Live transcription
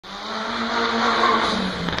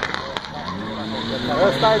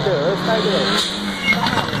Ăsta-i de, ăsta-i de.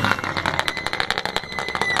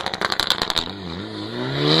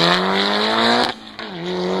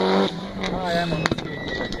 Aia mă, nu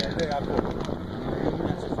știu ce e acolo.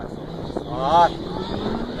 Aaa,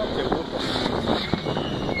 ce urcă.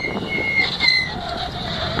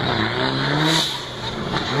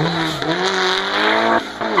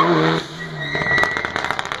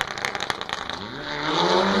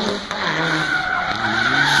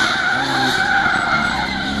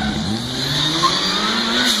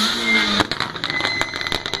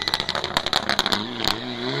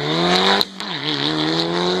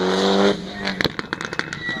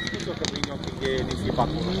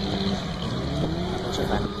 Ce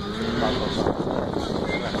faci?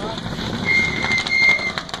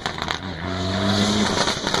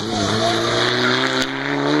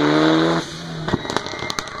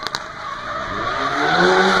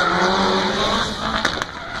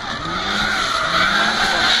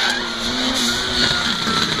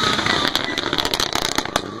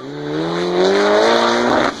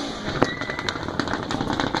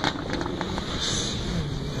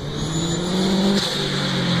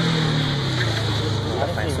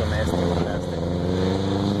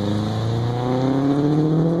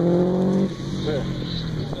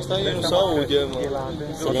 Asta e nu se aude, mă.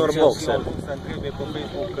 Motor boxer. Să întrebe pe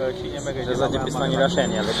Facebook cine merge de la de pistonile așa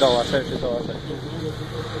în ele, două așa și două așa.